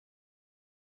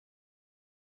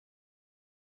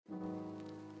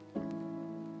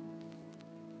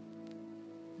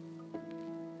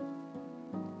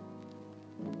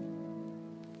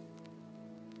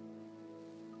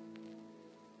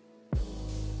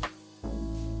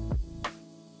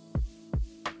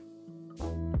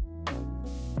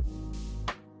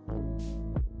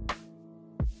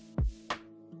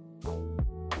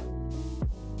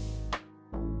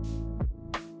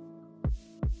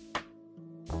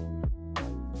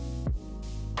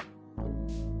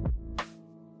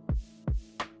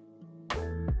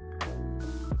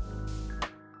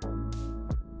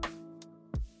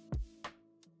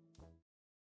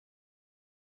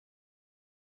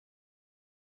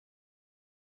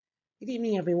Good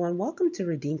evening, everyone. Welcome to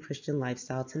Redeemed Christian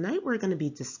Lifestyle. Tonight, we're going to be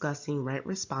discussing right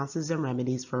responses and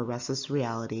remedies for a restless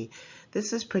reality.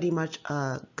 This is pretty much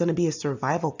going to be a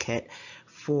survival kit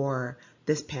for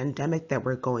this pandemic that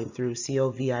we're going through,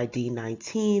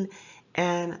 COVID-19.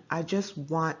 And I just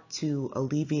want to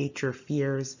alleviate your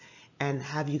fears and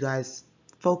have you guys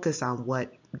focus on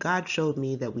what God showed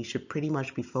me that we should pretty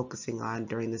much be focusing on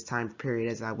during this time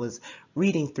period as I was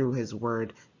reading through His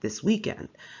Word this weekend.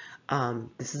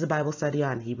 This is a Bible study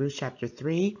on Hebrews chapter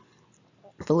 3,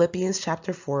 Philippians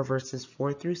chapter 4, verses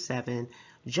 4 through 7,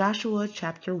 Joshua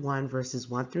chapter 1, verses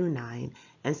 1 through 9,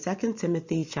 and 2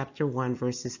 Timothy chapter 1,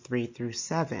 verses 3 through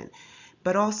 7.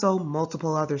 But also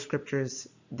multiple other scriptures.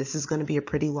 This is going to be a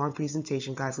pretty long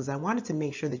presentation, guys, because I wanted to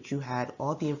make sure that you had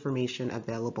all the information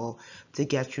available to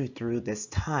get you through this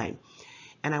time.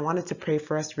 And I wanted to pray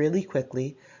for us really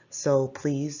quickly, so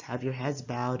please have your heads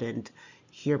bowed and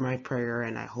hear my prayer,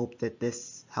 and I hope that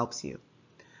this helps you.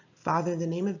 Father, in the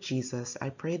name of Jesus, I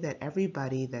pray that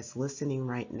everybody that's listening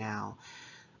right now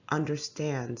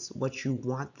understands what you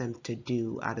want them to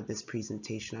do out of this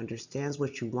presentation, understands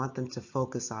what you want them to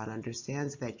focus on,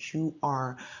 understands that you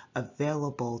are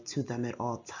available to them at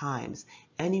all times,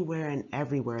 anywhere and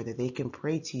everywhere, that they can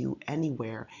pray to you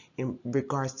anywhere in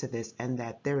regards to this, and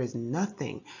that there is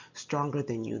nothing stronger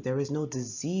than you. There is no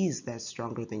disease that's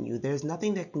stronger than you. There's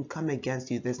nothing that can come against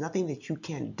you. There's nothing that you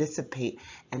can't dissipate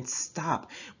and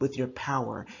stop with your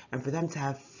power. And for them to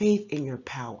have faith in your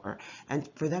power, and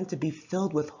for them to be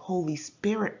filled with Holy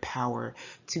Spirit power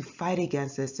to fight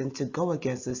against this and to go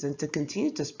against this and to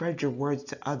continue to spread your words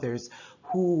to others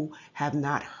who have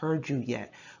not heard you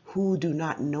yet, who do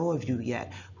not know of you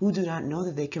yet, who do not know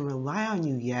that they can rely on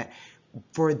you yet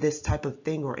for this type of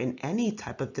thing, or in any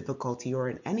type of difficulty, or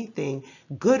in anything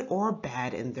good or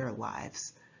bad in their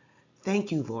lives.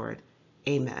 Thank you, Lord.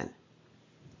 Amen.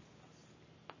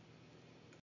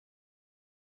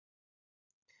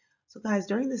 So guys,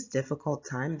 during this difficult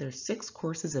time, there's 6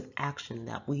 courses of action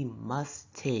that we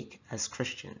must take as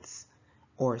Christians,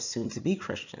 or soon to be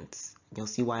Christians. You'll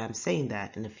see why I'm saying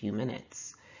that in a few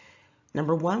minutes.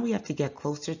 Number 1, we have to get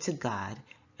closer to God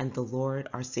and the Lord,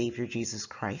 our Savior, Jesus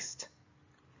Christ.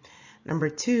 Number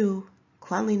 2,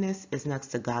 cleanliness is next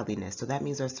to godliness. So that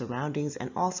means our surroundings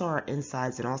and also our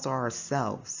insides and also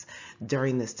ourselves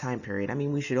during this time period. I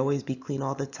mean, we should always be clean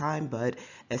all the time, but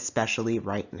especially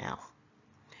right now.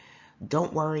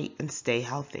 Don't worry and stay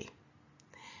healthy.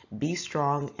 Be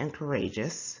strong and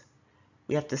courageous.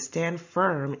 We have to stand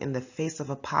firm in the face of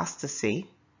apostasy,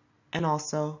 and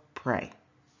also pray.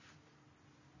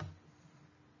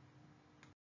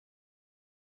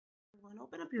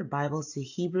 Open up your Bibles to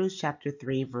Hebrews chapter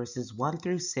 3, verses 1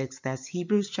 through 6. That's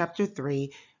Hebrews chapter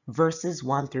 3, verses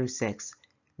 1 through 6.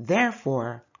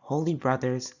 Therefore, holy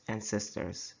brothers and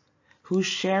sisters, who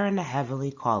share in the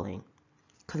heavenly calling,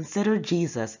 consider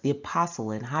Jesus the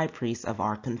apostle and high priest of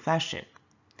our confession.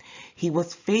 He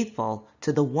was faithful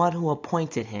to the one who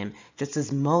appointed him, just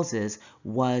as Moses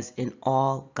was in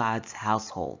all God's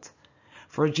household.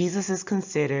 For Jesus is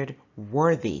considered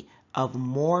worthy of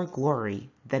more glory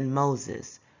than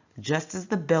Moses, just as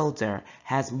the builder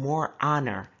has more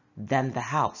honor than the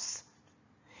house.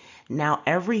 Now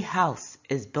every house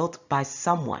is built by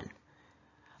someone,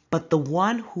 but the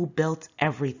one who built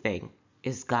everything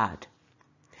is God.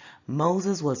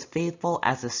 Moses was faithful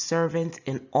as a servant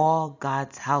in all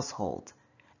God's household,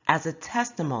 as a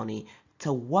testimony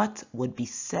to what would be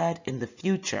said in the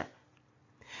future.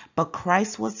 But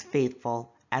Christ was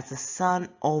faithful as a son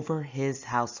over his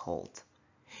household.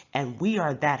 And we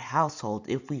are that household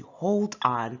if we hold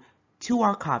on to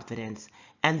our confidence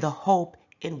and the hope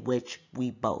in which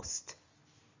we boast.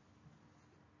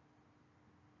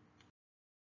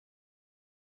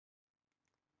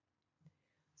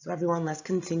 So everyone, let's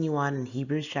continue on in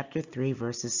Hebrews chapter 3,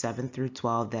 verses 7 through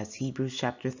 12. That's Hebrews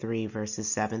chapter 3,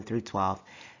 verses 7 through 12.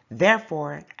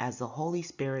 Therefore, as the Holy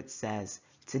Spirit says,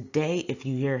 today if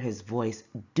you hear his voice,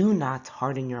 do not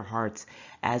harden your hearts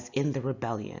as in the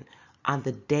rebellion on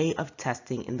the day of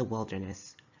testing in the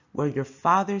wilderness, where your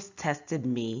fathers tested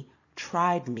me,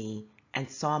 tried me, and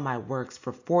saw my works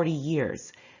for 40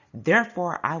 years.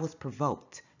 Therefore I was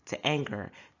provoked to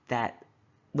anger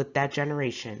with that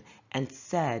generation, and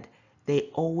said, they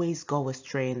always go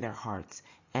astray in their hearts,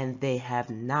 and they have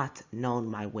not known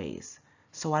my ways.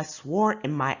 So I swore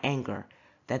in my anger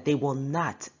that they will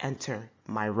not enter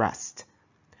my rest.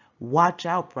 Watch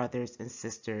out, brothers and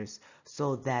sisters,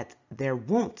 so that there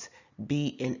won't be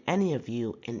in any of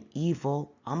you an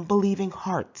evil, unbelieving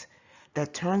heart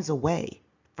that turns away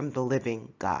from the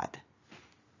living God.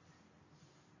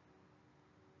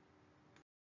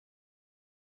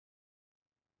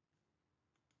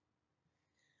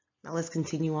 Now let's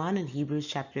continue on in Hebrews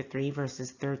chapter 3, verses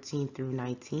 13 through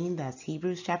 19. That's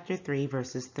Hebrews chapter 3,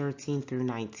 verses 13 through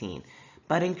 19.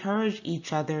 But encourage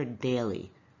each other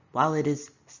daily, while it is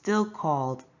still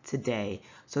called today,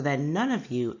 so that none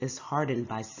of you is hardened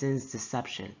by sin's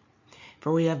deception.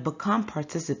 For we have become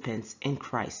participants in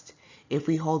Christ, if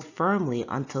we hold firmly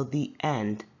until the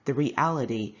end the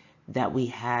reality that we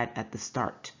had at the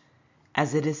start.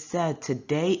 As it is said,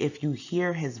 today if you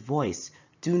hear his voice,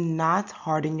 do not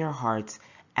harden your hearts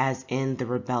as in the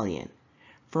rebellion.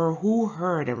 For who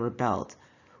heard and rebelled?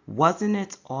 Wasn't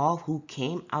it all who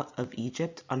came out of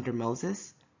Egypt under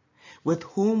Moses? With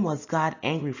whom was God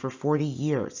angry for 40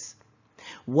 years?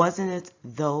 Wasn't it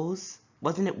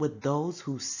with those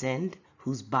who sinned,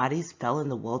 whose bodies fell in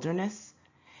the wilderness?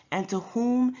 And to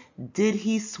whom did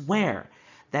he swear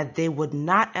that they would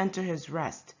not enter his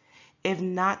rest, if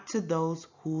not to those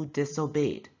who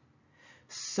disobeyed?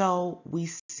 So we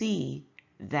see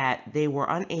that they were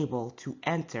unable to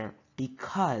enter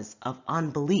because of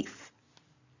unbelief.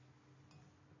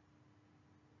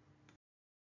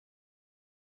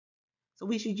 So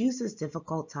we should use this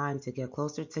difficult time to get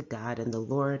closer to God and the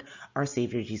Lord, our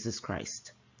Savior, Jesus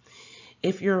Christ.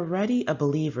 If you're already a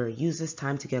believer, use this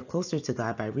time to get closer to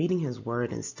God by reading his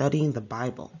word and studying the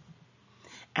Bible.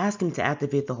 Ask him to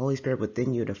activate the Holy Spirit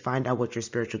within you to find out what your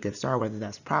spiritual gifts are, whether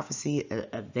that's prophecy,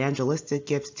 evangelistic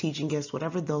gifts, teaching gifts,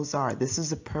 whatever those are. This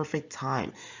is a perfect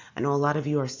time. I know a lot of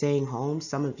you are staying home.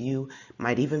 Some of you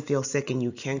might even feel sick and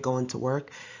you can't go into work.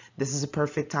 This is a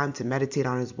perfect time to meditate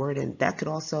on his word, and that could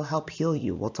also help heal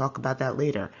you. We'll talk about that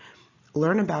later.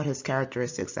 Learn about his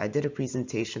characteristics. I did a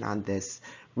presentation on this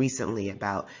recently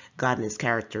about God and his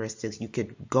characteristics. You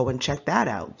could go and check that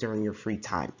out during your free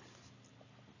time.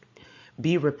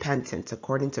 Be repentant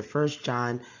according to 1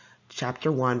 John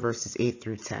chapter 1 verses 8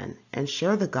 through 10, and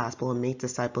share the gospel and make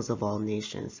disciples of all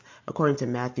nations according to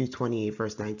Matthew 28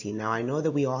 verse 19. Now I know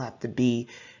that we all have to be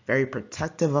very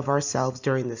protective of ourselves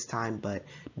during this time, but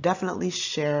definitely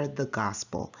share the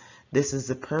gospel. This is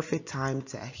the perfect time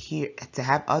to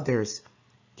have others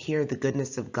hear the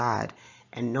goodness of God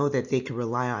and know that they can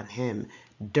rely on him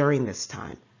during this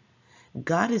time.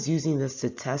 God is using this to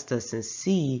test us and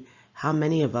see how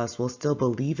many of us will still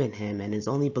believe in him and his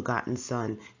only begotten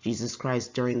Son, Jesus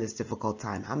Christ, during this difficult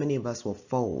time. How many of us will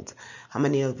fold? How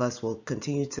many of us will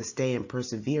continue to stay and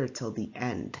persevere till the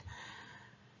end?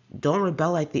 Don't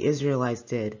rebel like the Israelites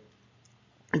did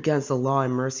against the law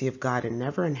and mercy of God and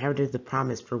never inherited the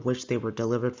promise for which they were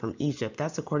delivered from Egypt.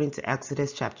 That's according to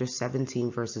Exodus chapter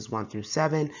 17 verses 1 through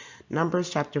 7, Numbers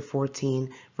chapter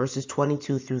 14 verses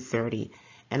 22 through 30,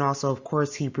 and also, of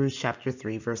course, Hebrews chapter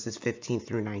 3 verses 15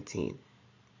 through 19.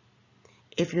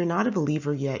 If you're not a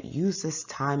believer yet, use this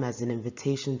time as an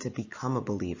invitation to become a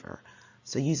believer.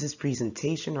 So use this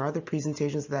presentation or other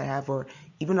presentations that I have, or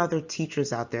even other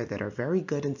teachers out there that are very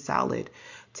good and solid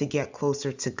to get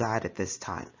closer to God at this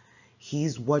time.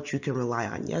 He's what you can rely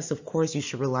on. Yes, of course, you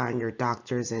should rely on your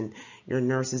doctors and your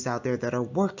nurses out there that are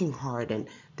working hard. And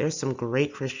there's some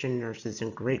great Christian nurses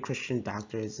and great Christian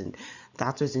doctors and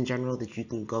doctors in general that you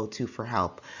can go to for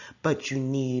help. But you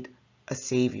need a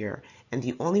Savior. And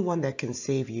the only one that can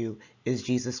save you is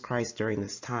Jesus Christ during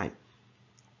this time.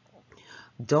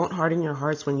 Don't harden your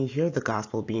hearts when you hear the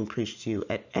gospel being preached to you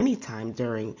at any time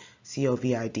during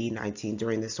COVID-19,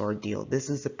 during this ordeal. This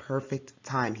is the perfect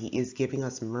time. He is giving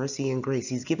us mercy and grace.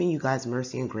 He's giving you guys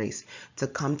mercy and grace to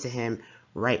come to him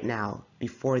right now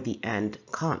before the end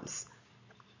comes.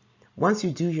 Once you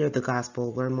do hear the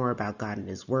gospel, learn more about God and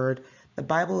his word. The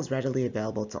Bible is readily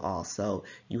available to all. So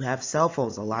you have cell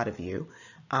phones, a lot of you.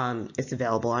 It's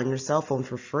available on your cell phone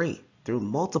for free through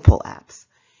multiple apps.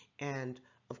 And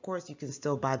of course, you can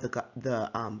still buy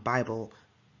the Bible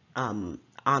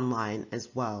online as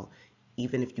well,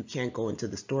 even if you can't go into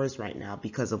the stores right now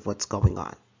because of what's going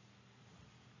on.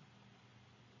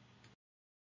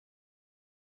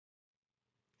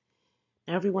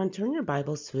 Everyone, turn your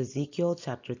Bibles to Ezekiel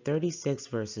chapter 36,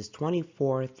 verses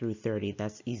 24 through 30.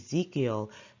 That's Ezekiel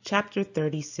chapter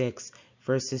 36,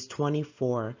 verses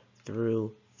 24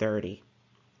 through 30.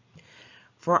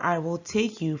 For I will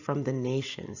take you from the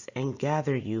nations and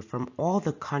gather you from all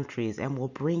the countries and will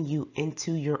bring you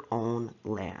into your own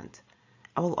land.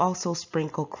 I will also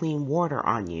sprinkle clean water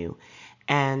on you,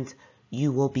 and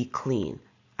you will be clean.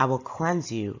 I will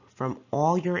cleanse you from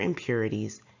all your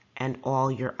impurities and all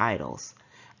your idols.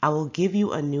 I will give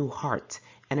you a new heart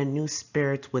and a new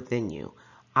spirit within you.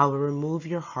 I will remove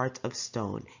your heart of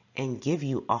stone and give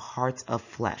you a heart of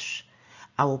flesh.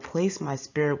 I will place my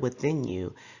spirit within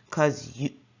you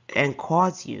and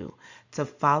cause you to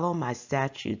follow my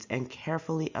statutes and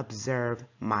carefully observe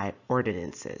my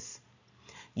ordinances.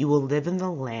 You will live in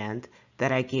the land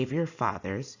that I gave your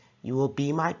fathers. You will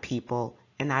be my people,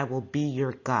 and I will be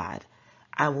your God.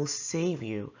 I will save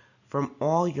you from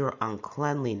all your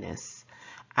uncleanliness.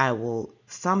 I will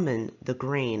summon the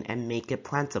grain and make it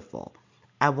plentiful.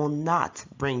 I will not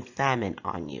bring famine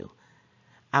on you.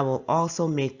 I will also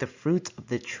make the fruit of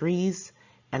the trees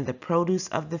and the produce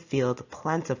of the field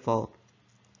plentiful,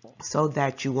 so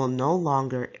that you will no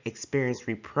longer experience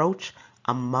reproach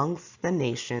amongst the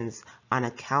nations on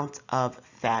account of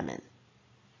famine.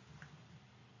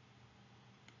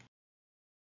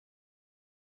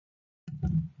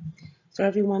 So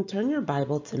everyone, turn your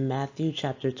Bible to Matthew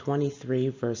chapter 23,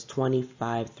 verse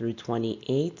 25 through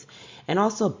 28, and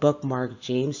also bookmark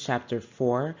James chapter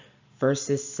 4,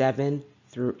 verses 7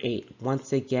 through 8.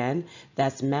 Once again,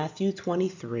 that's Matthew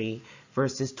 23,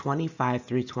 verses 25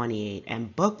 through 28,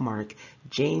 and bookmark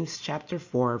James chapter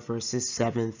 4, verses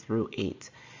 7 through 8.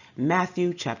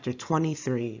 Matthew chapter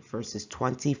 23, verses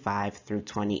 25 through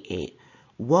 28.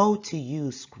 Woe to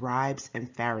you, scribes and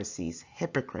Pharisees,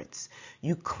 hypocrites!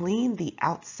 You clean the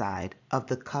outside of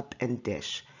the cup and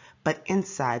dish, but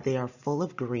inside they are full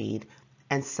of greed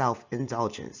and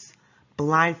self-indulgence.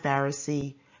 Blind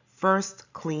Pharisee,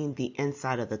 first clean the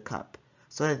inside of the cup,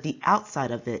 so that the outside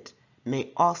of it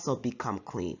may also become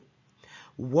clean.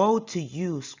 Woe to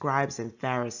you, scribes and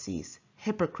Pharisees,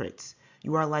 hypocrites!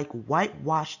 You are like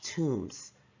whitewashed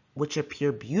tombs, which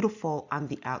appear beautiful on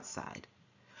the outside,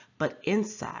 but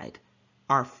inside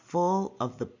are full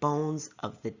of the bones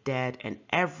of the dead and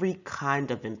every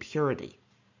kind of impurity.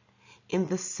 In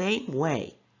the same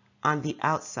way, on the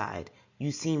outside,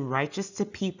 you seem righteous to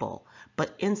people,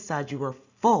 but inside you are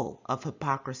full of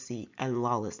hypocrisy and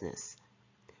lawlessness.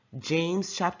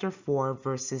 James chapter 4,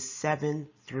 verses 7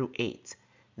 through 8.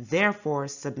 Therefore,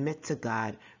 submit to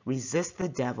God, resist the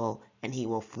devil, and he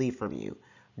will flee from you.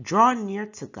 Draw near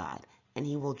to God, and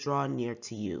he will draw near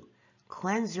to you.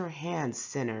 Cleanse your hands,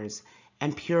 sinners,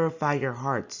 and purify your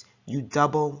hearts, you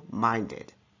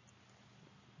double-minded.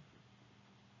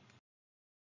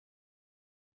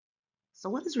 So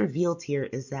what is revealed here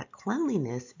is that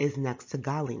cleanliness is next to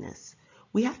godliness.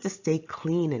 We have to stay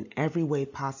clean in every way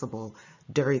possible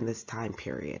during this time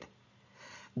period.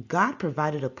 God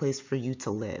provided a place for you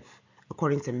to live.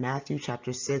 According to Matthew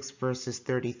chapter 6, verse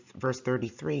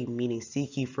 33, meaning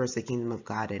seek ye first the kingdom of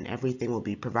God and everything will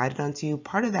be provided unto you.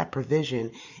 Part of that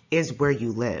provision is where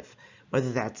you live.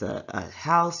 Whether that's a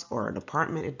house or an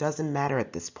apartment, it doesn't matter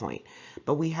at this point.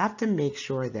 But we have to make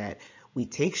sure that we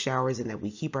take showers and that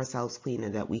we keep ourselves clean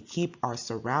and that we keep our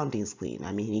surroundings clean.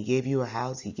 I mean, he gave you a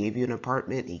house, he gave you an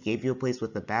apartment, he gave you a place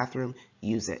with a bathroom,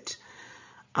 use it.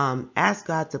 Ask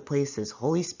God to place his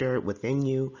Holy Spirit within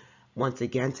you, once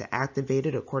again to activate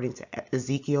it according to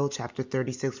Ezekiel chapter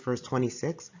 36, verse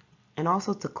 26, and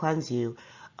also to cleanse you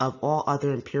of all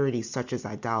other impurities such as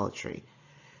idolatry,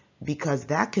 because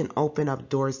that can open up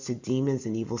doors to demons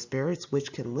and evil spirits,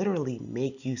 which can literally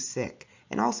make you sick,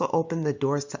 and also open the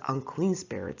doors to unclean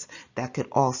spirits that could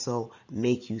also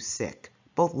make you sick,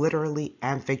 both literally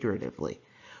and figuratively.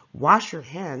 Wash your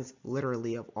hands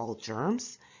literally of all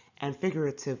germs and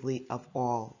figuratively of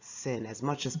all sin as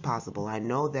much as possible. I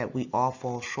know that we all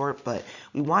fall short, but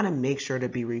we want to make sure to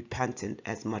be repentant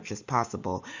as much as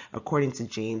possible, according to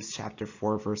James chapter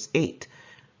 4, verse 8.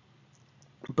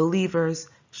 Believers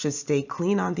should stay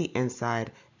clean on the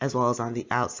inside as well as on the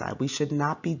outside. We should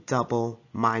not be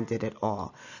double-minded at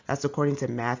all. That's according to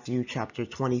Matthew chapter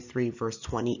 23, verse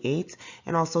 28,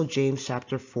 and also James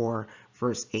chapter 4,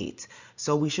 verse 8.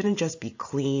 So we shouldn't just be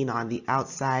clean on the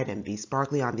outside and be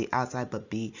sparkly on the outside,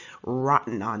 but be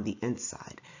rotten on the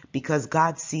inside, because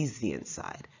God sees the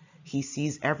inside. He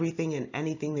sees everything and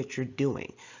anything that you're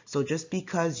doing. So just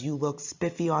because you look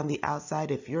spiffy on the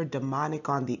outside, if you're demonic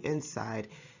on the inside,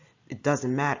 it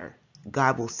doesn't matter.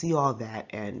 God will see all that,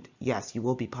 and yes, you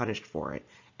will be punished for it.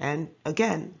 And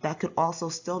again, that could also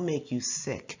still make you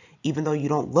sick even though you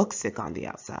don't look sick on the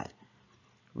outside.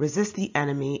 Resist the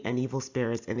enemy and evil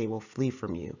spirits, and they will flee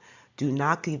from you. Do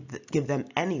not give them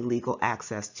any legal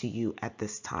access to you at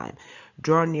this time.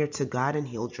 Draw near to God, and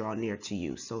he'll draw near to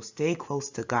you. So stay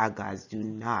close to God, guys. Do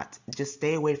not. Just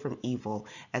stay away from evil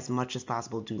as much as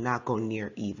possible. Do not go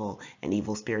near evil and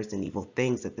evil spirits and evil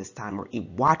things at this time, or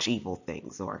watch evil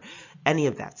things or any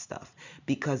of that stuff,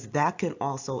 because that can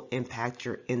also impact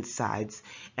your insides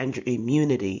and your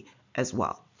immunity as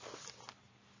well.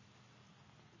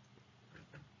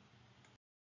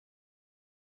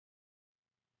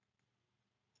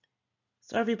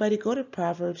 So everybody go to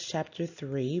Proverbs chapter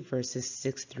 3, verses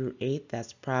 6 through 8.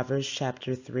 That's Proverbs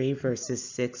chapter 3, verses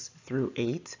 6 through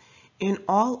 8. In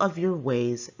all of your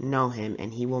ways know him,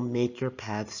 and he will make your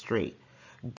path straight.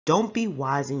 Don't be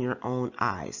wise in your own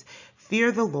eyes.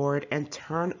 Fear the Lord and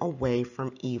turn away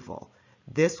from evil.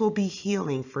 This will be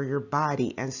healing for your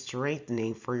body and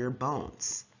strengthening for your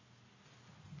bones.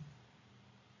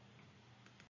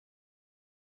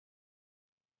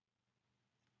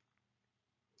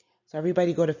 So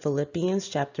everybody go to Philippians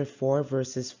chapter 4,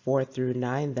 verses 4 through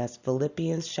 9. That's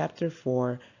Philippians chapter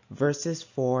 4, verses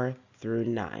 4 through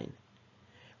 9.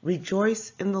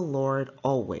 Rejoice in the Lord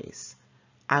always.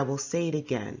 I will say it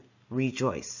again,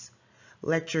 rejoice.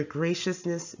 Let your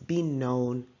graciousness be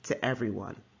known to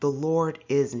everyone. The Lord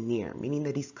is near, meaning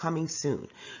that he's coming soon.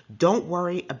 Don't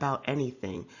worry about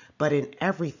anything, but in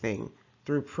everything,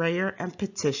 through prayer and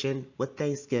petition with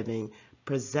thanksgiving,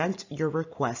 present your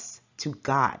requests to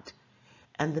God.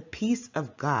 And the peace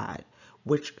of God,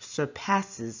 which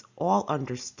surpasses all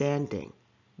understanding,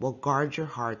 will guard your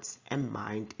hearts and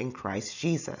mind in Christ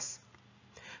Jesus.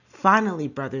 Finally,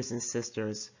 brothers and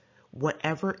sisters,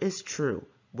 whatever is true,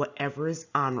 whatever is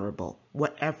honorable,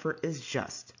 whatever is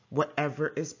just, whatever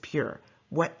is pure,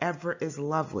 whatever is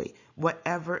lovely,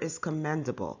 whatever is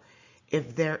commendable,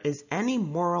 if there is any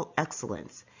moral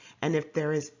excellence, and if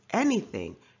there is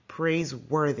anything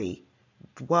praiseworthy,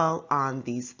 dwell on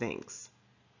these things.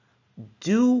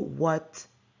 Do what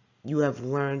you have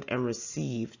learned and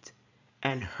received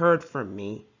and heard from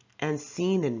me and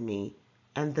seen in me,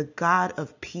 and the God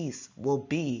of peace will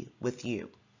be with you.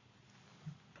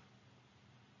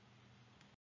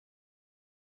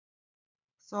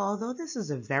 So although this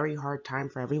is a very hard time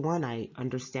for everyone, I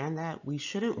understand that we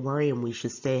shouldn't worry and we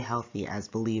should stay healthy as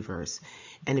believers.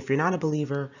 And if you're not a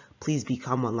believer, please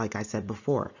become one, like I said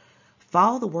before.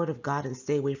 Follow the word of God and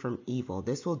stay away from evil.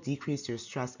 This will decrease your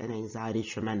stress and anxiety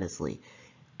tremendously.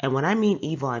 And when I mean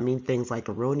evil, I mean things like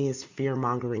erroneous,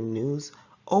 fear-mongering news.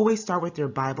 Always start with your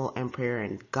Bible and prayer,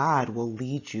 and God will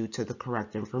lead you to the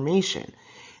correct information.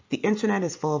 The internet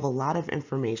is full of a lot of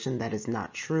information that is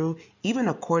not true, even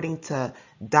according to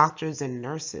doctors and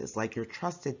nurses, like your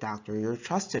trusted doctor, your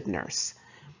trusted nurse.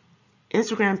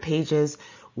 Instagram pages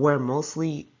where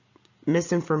mostly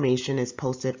misinformation is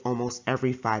posted almost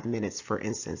every 5 minutes, for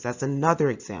instance. That's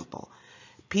another example.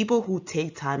 People who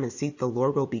take time and seek the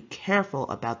Lord will be careful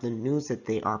about the news that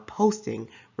they are posting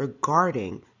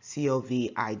regarding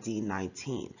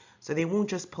COVID-19. So they won't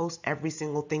just post every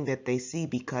single thing that they see,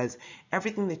 because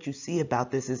everything that you see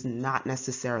about this is not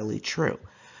necessarily true.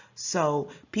 So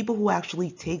people who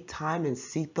actually take time and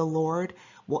seek the Lord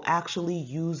will actually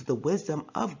use the wisdom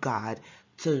of God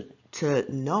to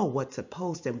know what to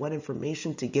post and what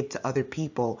information to give to other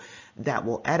people that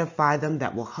will edify them,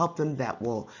 that will help them, that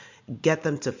will get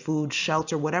them to food,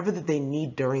 shelter, whatever that they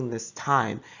need during this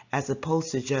time, as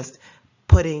opposed to just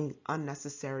putting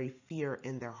unnecessary fear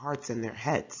in their hearts and their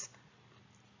heads.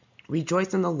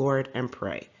 Rejoice in the Lord and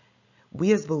pray.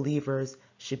 We as believers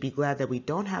should be glad that we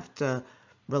don't have to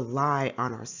rely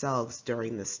on ourselves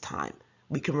during this time.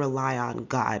 We can rely on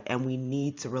God, and we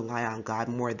need to rely on God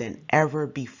more than ever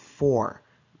before.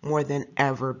 More than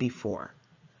ever before.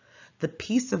 The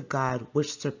peace of God,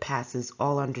 which surpasses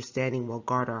all understanding, will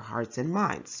guard our hearts and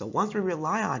minds. So once we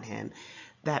rely on him,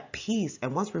 that peace,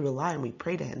 and once we rely and we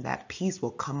pray to him, that peace will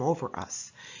come over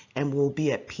us and we'll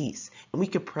be at peace. And we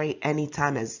could pray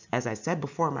anytime. As I said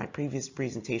before in my previous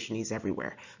presentation, he's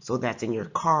everywhere. So that's in your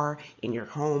car, in your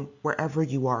home, wherever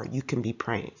you are, you can be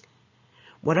praying.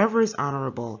 Whatever is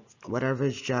honorable, whatever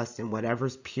is just, and whatever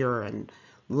is pure and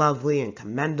lovely and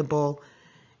commendable,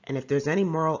 and if there's any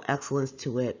moral excellence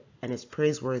to it and is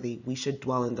praiseworthy, we should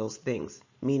dwell in those things,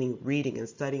 meaning reading and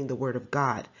studying the word of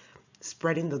God,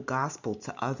 spreading the gospel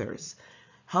to others,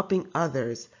 helping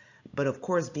others, but of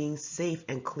course being safe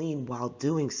and clean while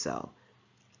doing so,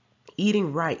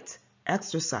 eating right,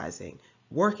 exercising,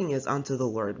 working as unto the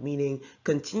Lord, meaning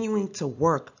continuing to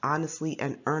work honestly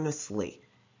and earnestly,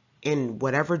 in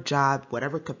whatever job,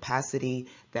 whatever capacity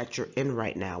that you're in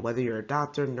right now, whether you're a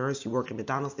doctor, nurse, you work at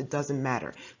McDonald's, it doesn't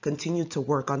matter. Continue to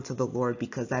work unto the Lord,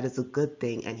 because that is a good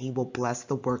thing, and he will bless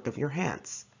the work of your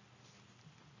hands.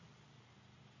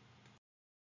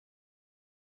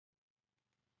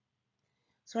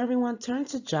 So everyone, turn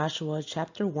to Joshua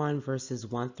chapter 1 verses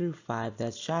 1 through 5.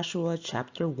 That's Joshua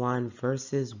chapter 1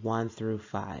 verses 1 through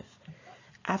 5.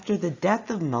 After the death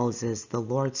of Moses, the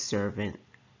Lord's servant,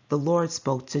 the Lord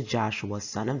spoke to Joshua,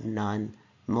 son of Nun,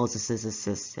 Moses'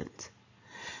 assistant.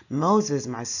 Moses,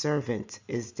 my servant,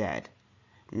 is dead.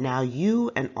 Now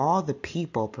you and all the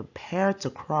people prepare to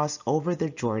cross over the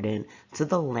Jordan to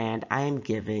the land I am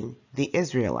giving the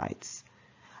Israelites.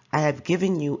 I have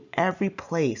given you every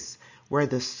place where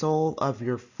the sole of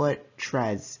your foot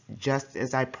treads, just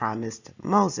as I promised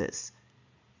Moses.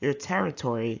 Your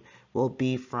territory will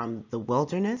be from the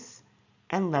wilderness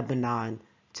and Lebanon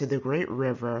to the great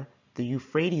river, the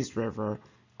Euphrates River,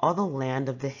 all the land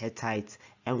of the Hittites,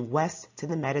 and west to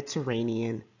the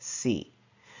Mediterranean Sea.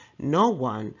 No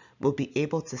one will be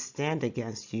able to stand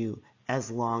against you as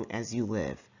long as you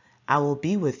live. I will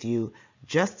be with you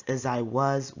just as I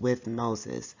was with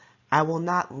Moses. I will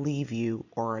not leave you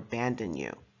or abandon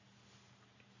you.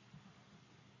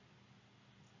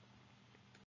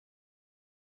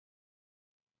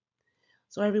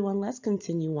 So everyone, let's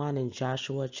continue on in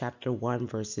Joshua chapter 1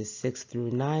 verses 6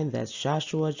 through 9. That's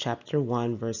Joshua chapter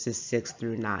 1 verses 6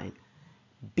 through 9.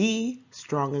 Be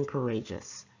strong and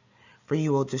courageous, for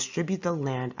you will distribute the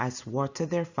land I swore to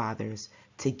their fathers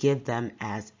to give them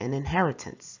as an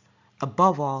inheritance.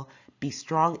 Above all, be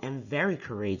strong and very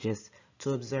courageous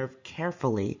to observe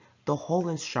carefully the whole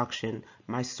instruction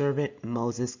my servant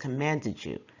Moses commanded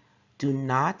you. Do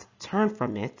not turn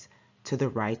from it to the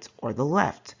right or the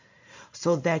left,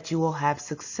 so that you will have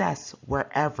success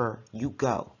wherever you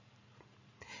go.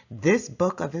 This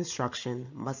book of instruction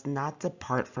must not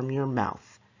depart from your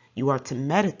mouth. You are to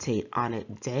meditate on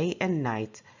it day and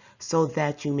night, so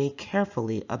that you may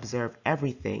carefully observe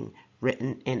everything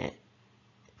written in it.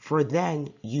 For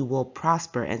then you will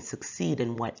prosper and succeed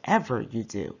in whatever you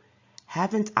do.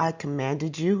 Haven't I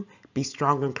commanded you, be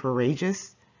strong and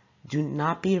courageous? Do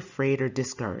not be afraid or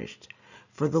discouraged,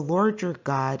 for the Lord your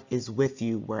God is with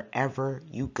you wherever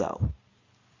you go.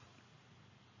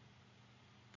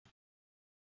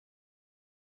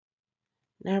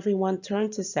 Now everyone,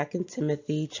 turn to 2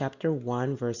 Timothy chapter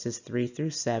 1 verses 3 through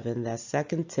 7. That's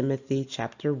 2 Timothy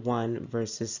chapter 1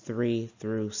 verses 3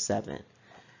 through 7.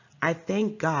 I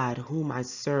thank God, whom I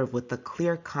serve with a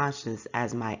clear conscience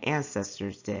as my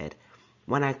ancestors did,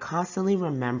 when I constantly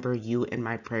remember you in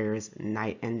my prayers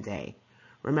night and day.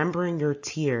 Remembering your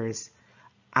tears,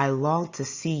 I long to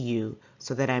see you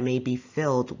so that I may be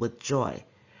filled with joy.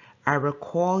 I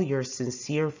recall your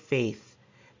sincere faith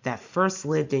that first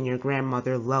lived in your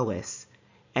grandmother Lois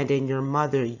and in your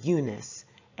mother Eunice,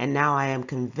 and now I am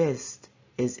convinced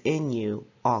is in you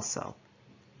also.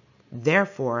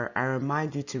 Therefore, I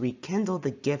remind you to rekindle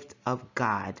the gift of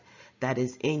God that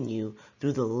is in you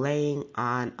through the laying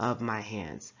on of my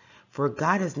hands. For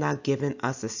God has not given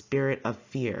us a spirit of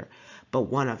fear, but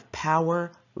one of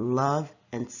power, love,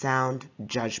 and sound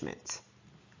judgment.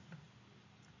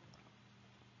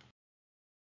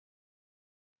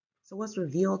 So what's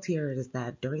revealed here is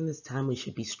that during this time we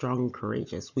should be strong and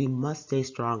courageous. We must stay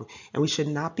strong, and we should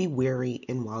not be weary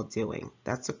in well doing.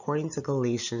 That's according to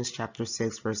Galatians chapter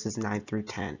 6 verses 9 through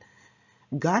 10.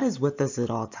 God is with us at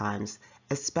all times,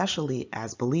 especially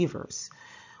as believers.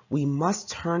 We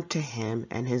must turn to him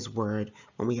and his word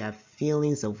when we have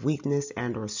feelings of weakness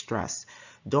and or stress.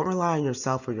 Don't rely on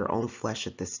yourself or your own flesh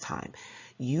at this time.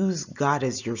 Use God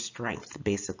as your strength,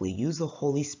 basically. Use the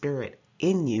Holy Spirit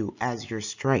in you as your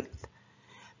strength.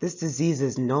 This disease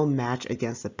is no match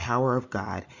against the power of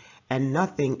God, and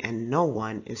nothing and no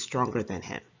one is stronger than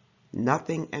him.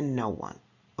 Nothing and no one.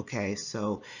 Okay,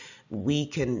 so we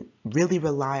can really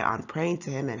rely on praying to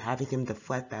him and having him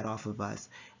deflect that off of us.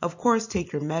 Of course,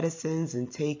 take your medicines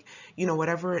and take,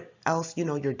 whatever else,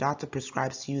 your doctor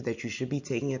prescribes to you that you should be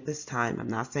taking at this time. I'm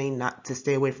not saying not to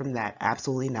stay away from that.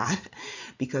 Absolutely not.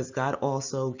 Because God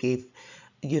also gave,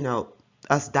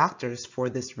 us doctors for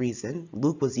this reason.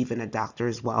 Luke was even a doctor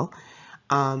as well.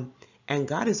 And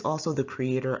God is also the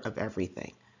creator of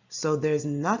everything. So there's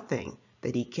nothing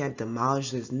that he can't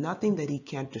demolish. There's nothing that he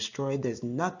can't destroy. There's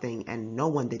nothing and no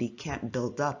one that he can't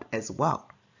build up as well.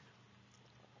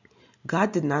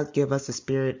 God did not give us a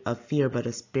spirit of fear, but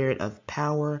a spirit of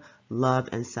power, love,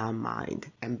 and sound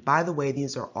mind. And by the way,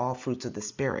 these are all fruits of the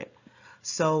Spirit.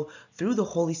 So through the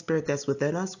Holy Spirit that's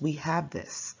within us, we have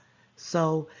this.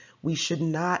 So we should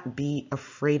not be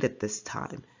afraid at this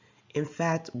time. In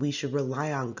fact, we should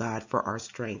rely on God for our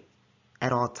strength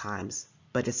at all times,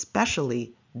 but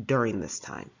especially during this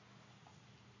time.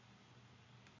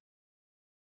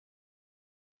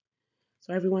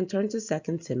 So everyone turn to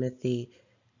 2 Timothy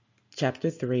chapter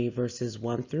 3 verses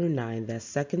 1 through 9.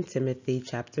 That's 2 Timothy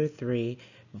chapter 3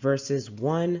 verses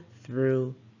 1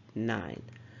 through 9.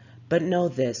 But know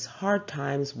this, hard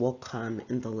times will come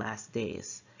in the last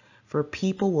days. For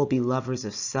people will be lovers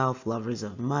of self, lovers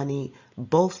of money,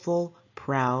 boastful,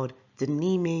 proud,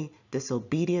 demeaning,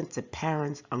 disobedient to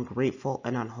parents, ungrateful,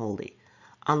 and unholy,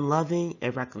 unloving,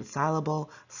 irreconcilable,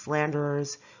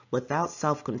 slanderers, without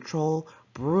self-control,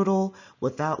 brutal,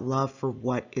 without love for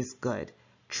what is good,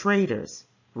 traitors,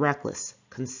 reckless,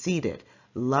 conceited,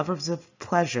 lovers of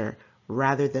pleasure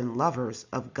rather than lovers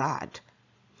of God,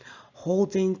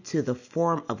 holding to the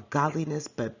form of godliness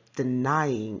but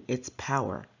denying its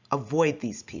power. Avoid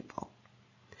these people.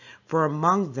 For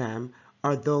among them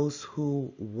are those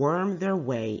who worm their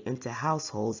way into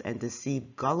households and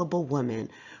deceive gullible women,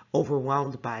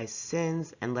 overwhelmed by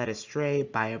sins and led astray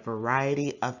by a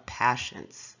variety of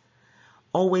passions,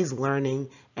 always learning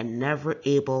and never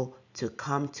able to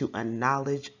come to a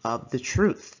knowledge of the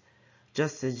truth.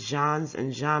 Just as Jannes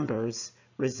and Jambres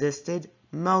resisted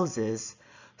Moses,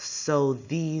 so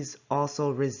these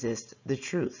also resist the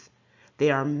truth. They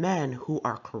are men who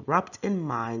are corrupt in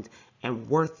mind and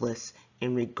worthless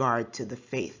in regard to the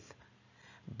faith.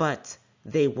 But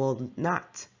they will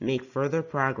not make further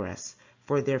progress,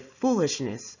 for their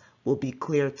foolishness will be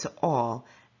clear to all,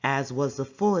 as was the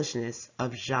foolishness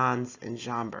of Jannes and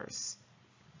Jambres.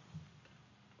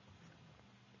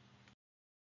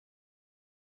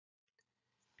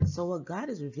 So what God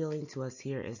is revealing to us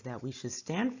here is that we should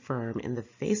stand firm in the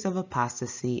face of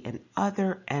apostasy and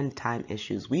other end time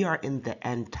issues. We are in the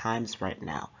end times right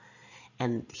now,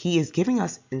 and He is giving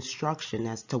us instruction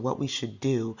as to what we should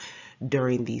do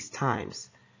during these times.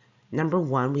 Number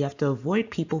one, we have to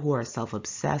avoid people who are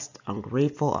self-obsessed,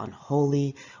 ungrateful,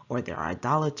 unholy, or they're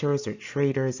idolaters or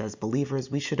traitors. As believers,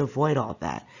 we should avoid all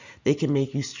that. They can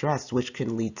make you stressed, which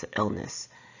can lead to illness.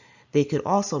 They could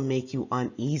also make you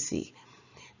uneasy.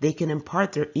 They can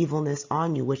impart their evilness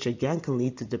on you, which again can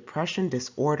lead to depression,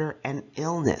 disorder, and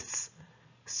illness.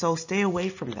 So stay away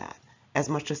from that as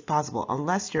much as possible,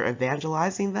 unless you're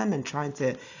evangelizing them and trying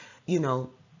to,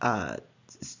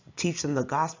 teach them the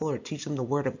gospel or teach them the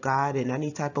word of God in any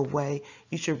type of way.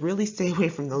 You should really stay away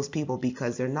from those people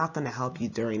because they're not going to help you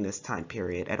during this time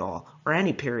period at all, or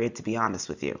any period, to be honest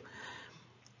with you.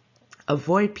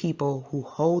 Avoid people who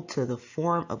hold to the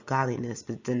form of godliness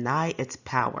but deny its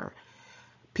power.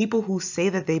 People who say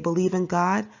that they believe in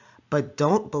God, but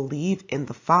don't believe in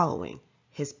the following: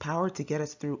 His power to get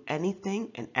us through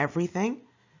anything and everything,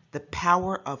 the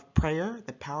power of prayer,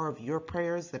 the power of your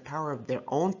prayers, the power of their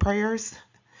own prayers,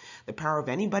 the power of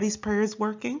anybody's prayers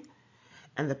working,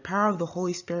 and the power of the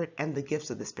Holy Spirit and the gifts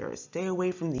of the Spirit. Stay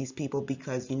away from these people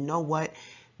because you know what?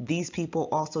 These people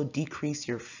also decrease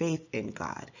your faith in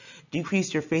God,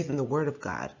 decrease your faith in the Word of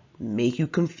God, make you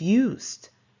confused,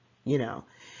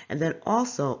 And then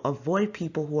also avoid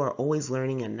people who are always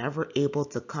learning and never able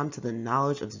to come to the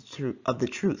knowledge of the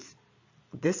truth.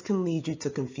 This can lead you to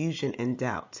confusion and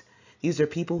doubt. These are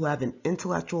people who have an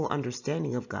intellectual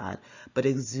understanding of God, but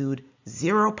exude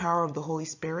zero power of the Holy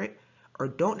Spirit or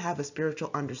don't have a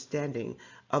spiritual understanding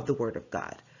of the Word of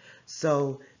God.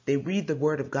 So they read the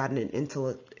Word of God in an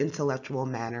intellectual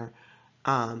manner.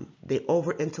 They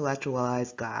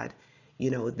over-intellectualize God.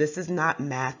 This is not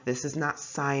math. This is not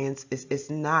science.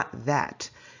 It's not that.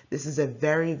 This is a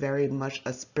very, very much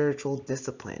a spiritual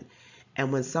discipline.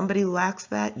 And when somebody lacks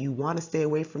that, you want to stay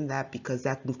away from that because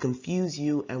that can confuse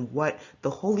you and what the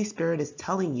Holy Spirit is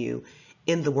telling you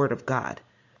in the Word of God.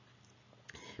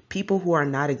 People who are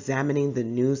not examining the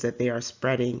news that they are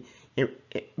spreading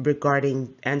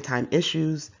regarding end time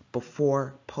issues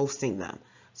before posting them.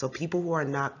 So people who are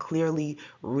not clearly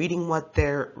reading what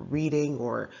they're reading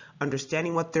or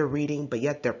understanding what they're reading, but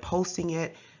yet they're posting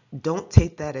it, don't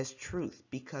take that as truth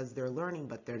because they're learning,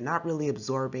 but they're not really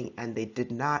absorbing, and they did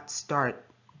not start,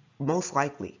 most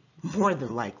likely, more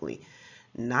than likely,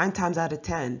 9 times out of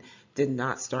 10, did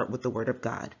not start with the Word of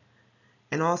God.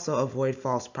 And also avoid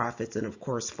false prophets and, of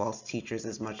course, false teachers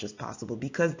as much as possible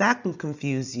because that can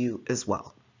confuse you as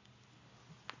well.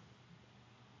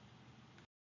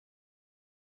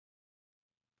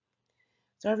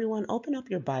 So everyone, open up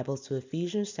your Bibles to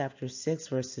Ephesians chapter 6,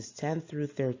 verses 10 through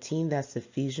 13. That's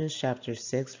Ephesians chapter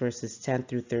 6, verses 10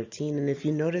 through 13. And if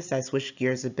you notice, I switched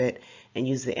gears a bit and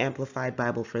used the Amplified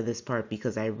Bible for this part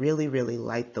because I really, really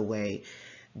like the way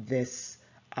this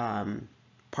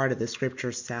part of the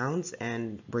scripture sounds,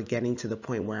 and we're getting to the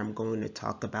point where I'm going to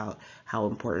talk about how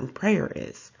important prayer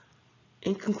is.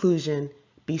 In conclusion,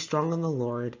 be strong in the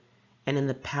Lord and in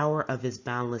the power of his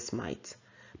boundless might.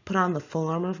 Put on the full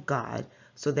armor of God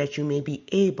so that you may be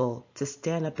able to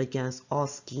stand up against all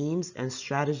schemes and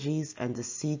strategies and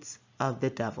deceits of the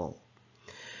devil.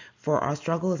 For our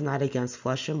struggle is not against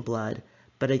flesh and blood,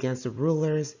 but against the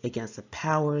rulers, against the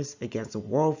powers, against the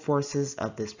world forces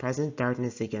of this present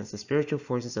darkness, against the spiritual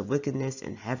forces of wickedness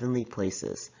in heavenly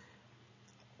places.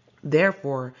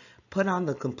 Therefore, put on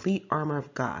the complete armor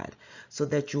of God, so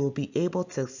that you will be able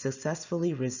to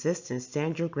successfully resist and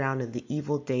stand your ground in the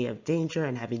evil day of danger,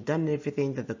 and having done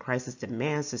everything that the crisis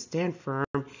demands, to stand firm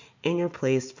in your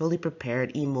place, fully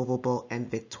prepared, immovable, and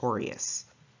victorious.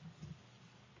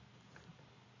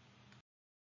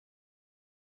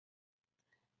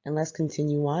 And let's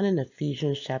continue on in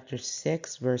Ephesians chapter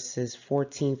 6, verses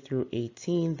 14 through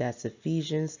 18. That's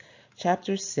Ephesians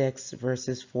chapter 6,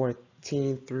 verses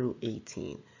 14 through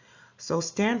 18. So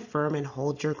stand firm and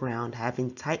hold your ground,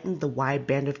 having tightened the wide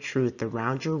band of truth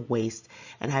around your waist,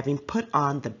 and having put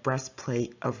on the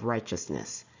breastplate of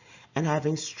righteousness, and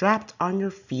having strapped on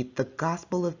your feet the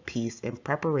gospel of peace, in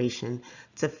preparation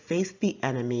to face the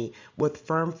enemy with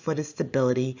firm-footed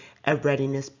stability and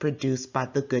readiness produced by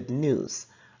the good news.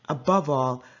 Above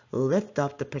all, lift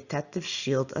up the protective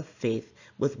shield of faith,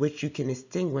 with which you can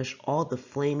extinguish all the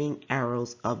flaming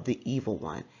arrows of the evil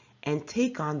one, and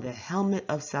take on the helmet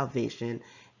of salvation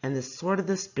and the sword of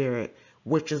the Spirit,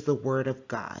 which is the word of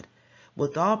God.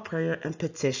 With all prayer and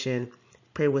petition,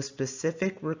 pray with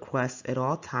specific requests at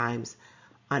all times,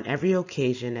 on every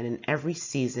occasion and in every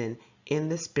season, in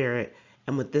the Spirit,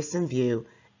 and with this in view,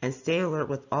 and stay alert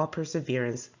with all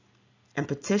perseverance and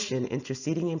petition,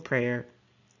 interceding in prayer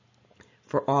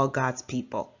for all God's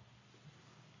people.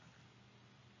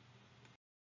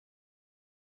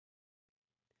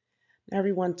 Now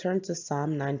everyone turn to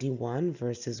Psalm 91,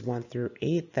 verses 1 through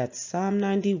 8. That's Psalm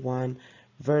 91,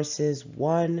 verses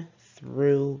 1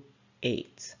 through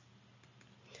 8.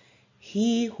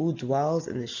 He who dwells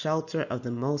in the shelter of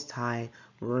the Most High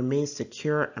will remain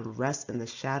secure and rest in the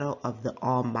shadow of the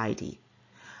Almighty.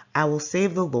 I will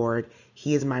save the Lord.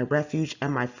 He is my refuge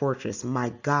and my fortress, my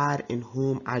God in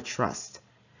whom I trust.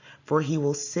 For he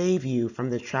will save you from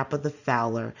the trap of the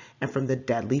fowler and from the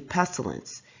deadly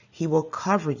pestilence. He will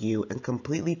cover you and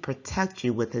completely protect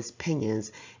you with his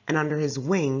pinions, and under his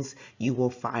wings you will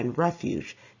find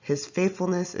refuge. His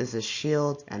faithfulness is a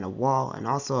shield and a wall and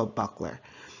also a buckler.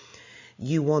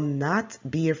 You will not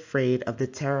be afraid of the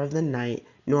terror of the night,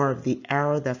 nor of the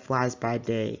arrow that flies by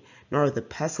day, nor of the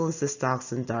pestilence that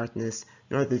stalks in darkness,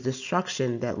 nor the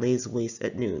destruction that lays waste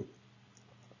at noon.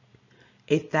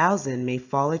 1,000 may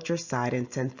fall at your side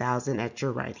and 10,000 at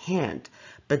your right hand,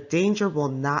 but danger will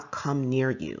not come near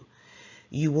you.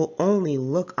 You will only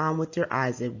look on with your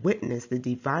eyes and witness the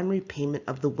divine repayment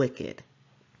of the wicked,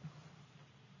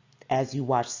 as you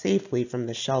watch safely from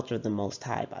the shelter of the Most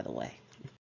High, by the way.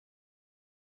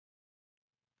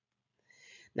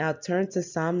 Now turn to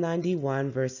Psalm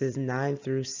 91, verses 9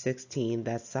 through 16.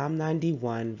 That's Psalm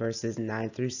 91, verses 9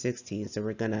 through 16. So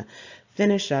we're going to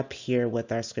finish up here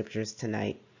with our scriptures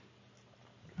tonight.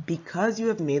 Because you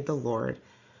have made the Lord,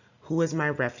 who is my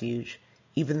refuge,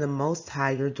 even the Most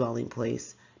High your dwelling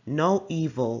place, no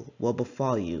evil will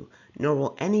befall you, nor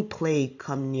will any plague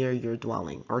come near your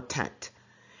dwelling or tent.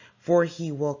 For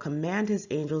he will command his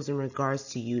angels in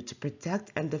regards to you to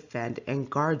protect and defend and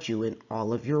guard you in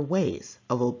all of your ways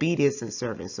of obedience and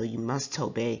service. So you must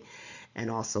obey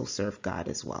and also serve God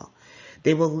as well.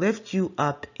 They will lift you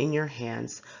up in your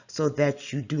hands so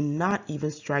that you do not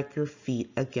even strike your feet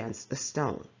against a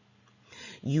stone.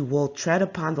 You will tread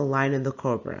upon the lion and the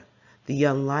cobra. The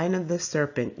young lion and the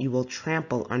serpent you will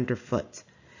trample underfoot.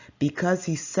 Because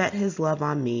he set his love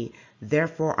on me,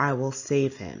 therefore I will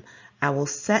save him. I will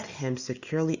set him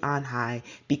securely on high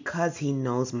because he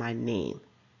knows my name.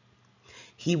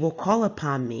 He will call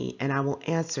upon me and I will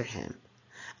answer him.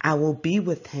 I will be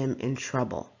with him in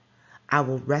trouble. I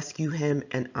will rescue him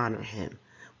and honor him.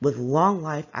 With long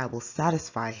life I will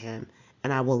satisfy him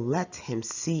and I will let him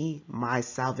see my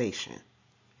salvation.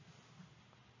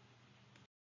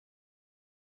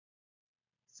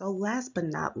 So last but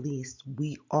not least,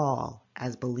 we all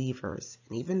as believers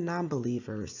and even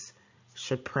non-believers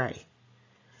should pray.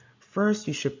 First,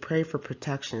 you should pray for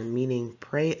protection, meaning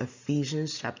pray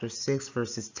Ephesians chapter 6,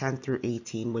 verses 10 through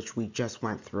 18, which we just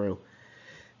went through.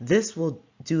 This will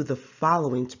do the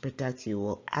following to protect you. It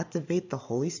will activate the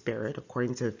Holy Spirit,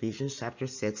 according to Ephesians chapter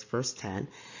 6, verse 10,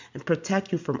 and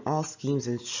protect you from all schemes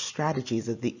and strategies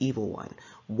of the evil one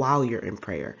while you're in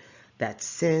prayer. That's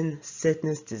sin,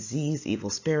 sickness, disease,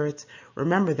 evil spirits.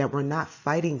 Remember that we're not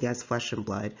fighting against flesh and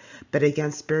blood, but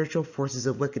against spiritual forces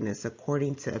of wickedness,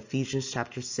 according to Ephesians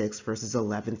chapter 6, verses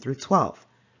 11 through 12.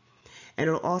 And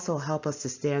it'll also help us to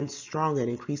stand strong and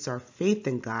increase our faith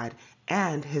in God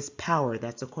and his power.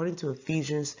 That's according to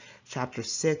Ephesians chapter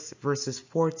 6, verses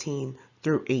 14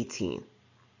 through 18.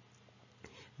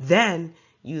 Then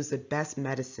use the best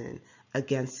medicine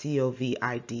against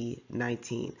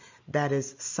COVID-19. That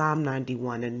is Psalm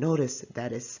 91. And notice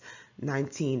that it's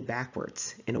 19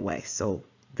 backwards in a way. So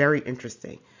very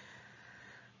interesting.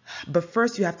 But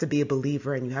first you have to be a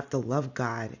believer, and you have to love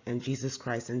God and Jesus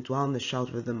Christ and dwell in the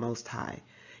shelter of the Most High.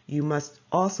 You must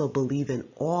also believe in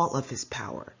all of his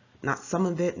power. Not some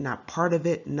of it, not part of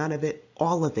it, none of it,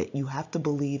 all of it. You have to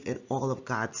believe in all of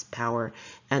God's power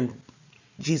and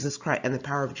Jesus Christ, and the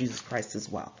power of Jesus Christ as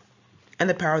well, and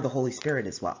the power of the Holy Spirit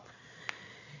as well.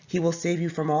 He will save you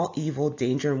from all evil,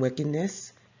 danger, and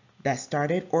wickedness that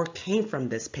started or came from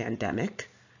this pandemic.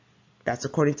 That's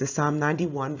according to Psalm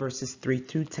 91, verses 3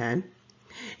 through 10.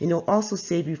 And he'll also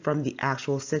save you from the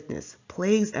actual sickness.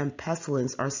 Plagues and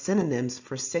pestilence are synonyms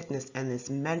for sickness, and it's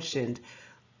mentioned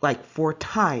like 4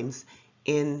 times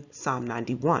in Psalm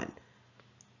 91.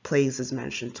 Plagues is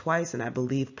mentioned twice, and I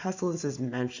believe pestilence is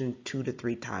mentioned 2 to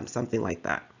 3 times, something like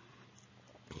that.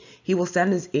 He will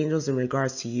send his angels in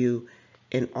regards to you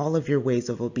in all of your ways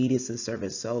of obedience and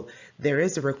service. So there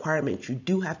is a requirement. You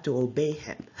do have to obey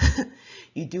him.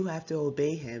 You do have to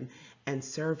obey him and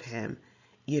serve him,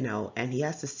 and he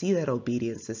has to see that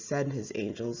obedience to send his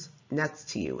angels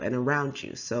next to you and around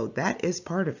you. So that is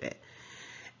part of it.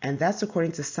 And that's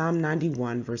according to Psalm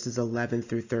 91, verses 11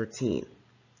 through 13.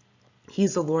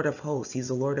 He's the Lord of hosts. He's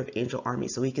the Lord of angel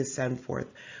armies. So he can send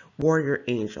forth warrior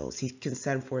angels. He can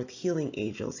send forth healing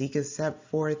angels. He can send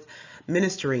forth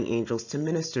ministering angels to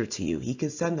minister to you. He can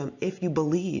send them if you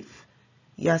believe.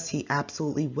 Yes, he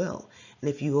absolutely will. And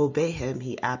if you obey him,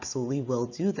 he absolutely will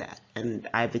do that. And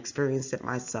I've experienced it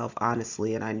myself,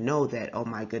 honestly. And I know that, oh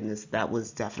my goodness, that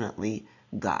was definitely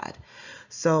God.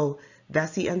 So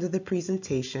that's the end of the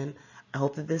presentation. I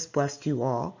hope that this blessed you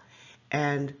all.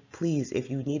 And please,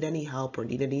 if you need any help or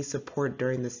need any support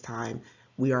during this time,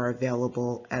 we are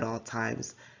available at all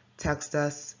times. Text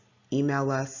us, email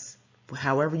us,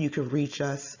 however you can reach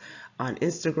us on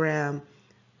Instagram,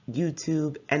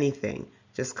 YouTube, anything.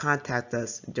 Just contact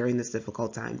us during this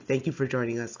difficult time. Thank you for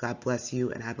joining us. God bless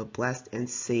you, and have a blessed and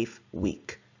safe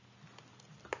week.